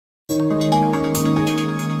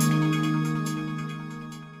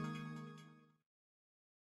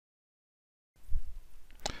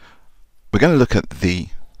We're going to look at the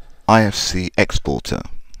Ifc Exporter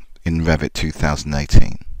in Revit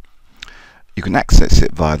 2018. You can access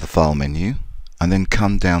it via the File menu and then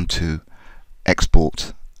come down to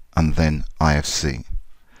Export and then Ifc.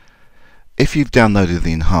 If you've downloaded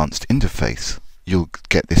the enhanced interface, you'll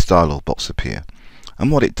get this dialog box appear,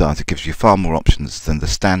 and what it does, it gives you far more options than the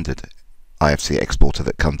standard Ifc Exporter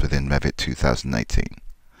that comes within Revit 2018.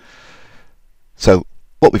 So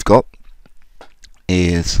what we've got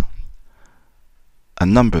is a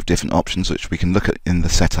number of different options which we can look at in the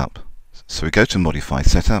setup. So we go to Modify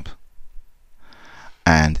Setup,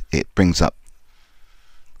 and it brings up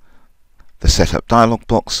the setup dialog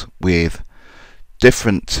box with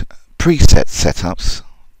different preset setups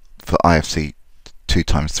for Ifc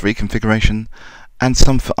 2x3 configuration and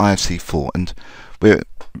some for Ifc 4, and we're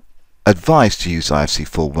advised to use Ifc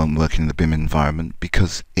 4 when working in the BIM environment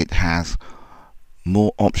because it has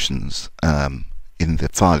more options in the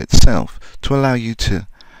file itself to allow you to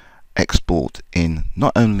export in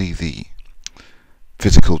not only the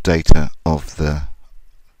physical data of the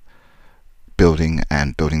building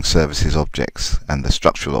and building services objects and the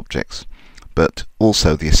structural objects, but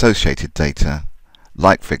also the associated data,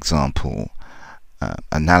 like for example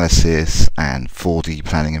analysis and 4D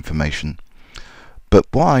planning information. But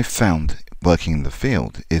what I've found working in the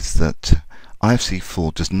field is that Ifc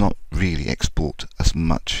 4 does not really export as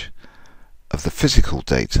much of the physical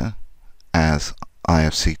data as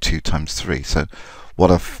Ifc 2x3. So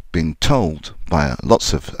what I've been told by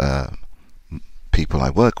lots of people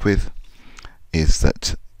I work with is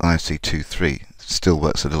that Ifc 2.3 still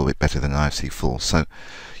works a little bit better than Ifc 4, so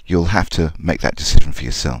you'll have to make that decision for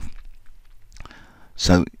yourself.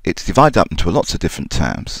 So it's divided up into lots of different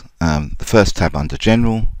tabs. The first tab under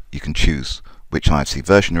General, you can choose which Ifc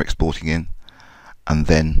version you're exporting in, and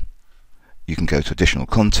then you can go to Additional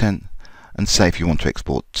Content and say if you want to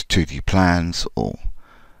export 2D plans or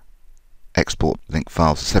export link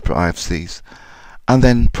files as separate IFCs, and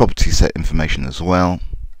then property set information as well.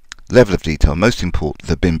 Level of detail, most important,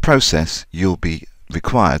 the BIM process you'll be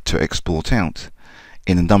required to export out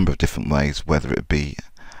in a number of different ways, whether it be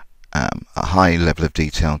a high level of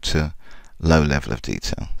detail to low level of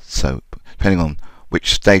detail. So depending on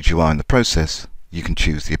which stage you are in the process, you can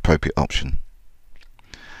choose the appropriate option.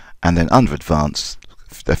 And then under Advanced,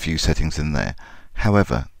 a few settings in there.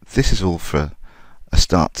 However, this is all for a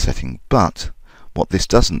start setting, but what this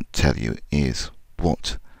doesn't tell you is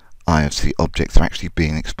what Ifc objects are actually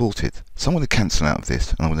being exported. So I'm going to cancel out of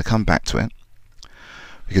this and I'm going to come back to it,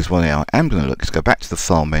 because what I am going to look is go back to the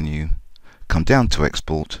File menu, come down to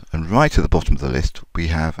Export, and right at the bottom of the list we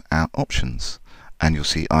have our options, and you'll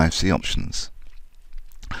see Ifc options.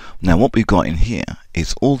 Now what we've got in here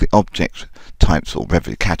is all the object types or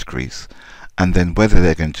Revit categories, and then whether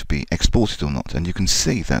they're going to be exported or not, and you can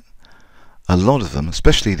see that a lot of them,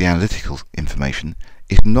 especially the analytical information,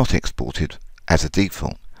 is not exported as a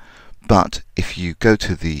default. But if you go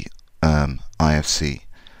to the Ifc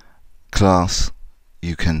class,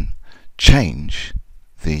 you can change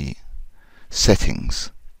the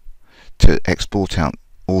settings to export out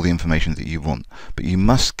all the information that you want, but you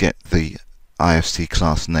must get the Ifc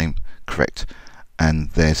class name correct,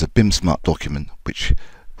 and there's a BIM Smart document which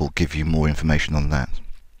will give you more information on that.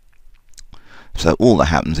 So all that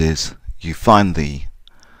happens is you find the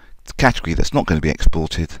category that's not going to be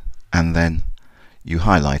exported, and then you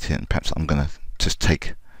highlight it, and perhaps I'm going to just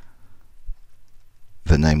take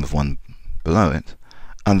the name of one below it,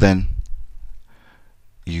 and then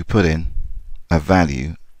you put in a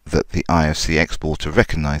value that the Ifc Exporter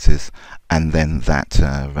recognizes, and then that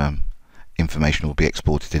information will be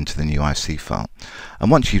exported into the new Ifc file. And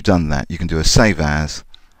once you've done that, you can do a Save As,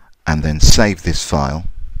 and then save this file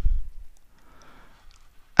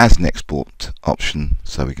as an export option,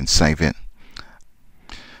 so we can save it.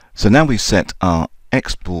 So now we've set our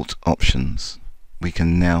export options, we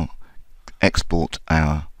can now export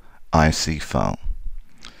our Ifc file.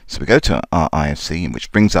 So we go to our Ifc,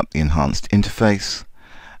 which brings up the enhanced interface,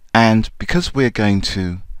 and because we're going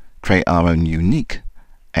to create our own unique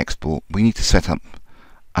export, we need to set up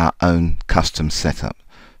our own custom setup.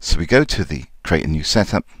 So we go to the Create a New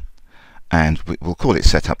Setup, and we'll call it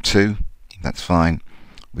Setup 2, that's fine.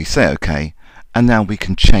 We say OK, and now we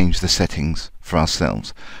can change the settings for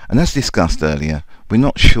ourselves. And as discussed earlier, we're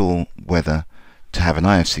not sure whether to have an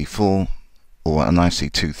Ifc 4 or an Ifc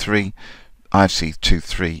 2.3. Ifc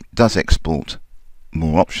 2.3 does export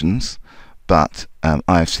more options, but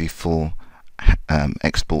Ifc 4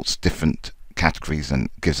 exports different categories and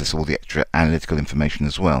gives us all the extra analytical information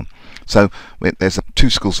as well. So there's two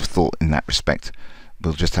schools of thought in that respect.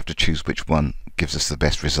 We'll just have to choose which one gives us the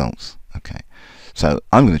best results. Okay, so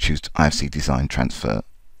I'm going to choose IFC Design Transfer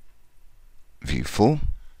View 4,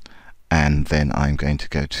 and then I'm going to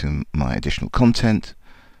go to my additional content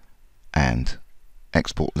and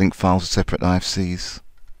export link files as separate IFCs,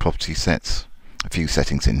 property sets, a few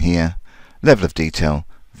settings in here, level of detail.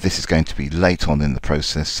 This is going to be late on in the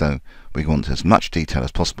process, so we want as much detail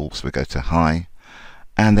as possible, so we go to high,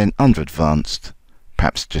 and then under advanced,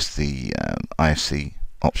 perhaps just the IFC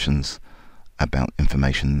options about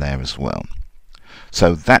information there as well.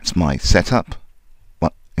 So that's my setup,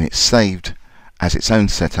 and it's saved as its own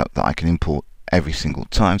setup that I can import every single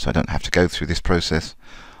time, so I don't have to go through this process.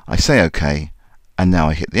 I say OK, and now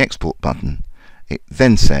I hit the export button. It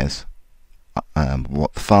then says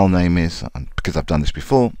what the file name is, and because I've done this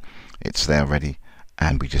before, it's there already,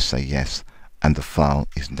 and we just say yes, and the file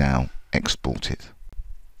is now exported.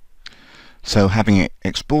 So having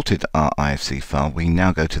exported our IFC file, we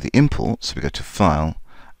now go to the import, so we go to File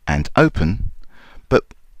and Open, but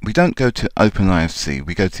we don't go to Open IFC,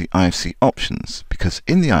 we go to the IFC options, because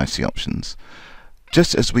in the IFC options,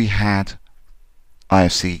 just as we had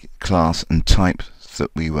IFC class and type that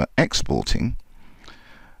we were exporting,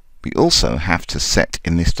 we also have to set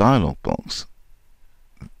in this dialog box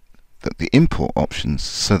that the import options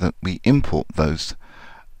so that we import those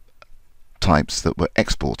types that were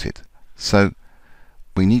exported. So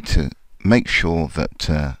we need to make sure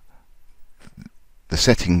that the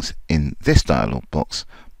settings in this dialog box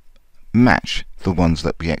match the ones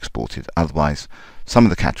that we exported, otherwise some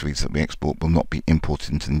of the categories that we export will not be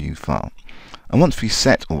imported into the new file. And once we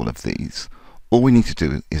set all of these, all we need to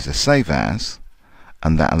do is a save as,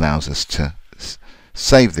 and that allows us to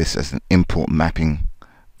save this as an import mapping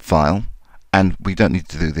file, and we don't need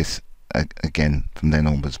to do this again from then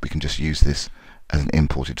onwards. We can just use this as an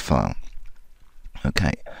imported file.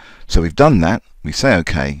 Okay, so we've done that, we say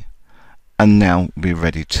OK, and now we're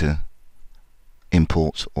ready to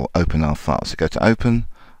import or open our file. So go to Open,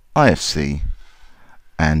 IFC,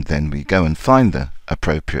 and then we go and find the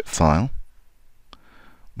appropriate file,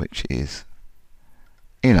 which is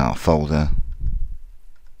in our folder,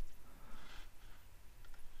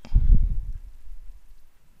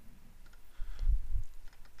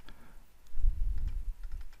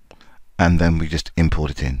 and then we just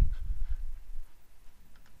import it in.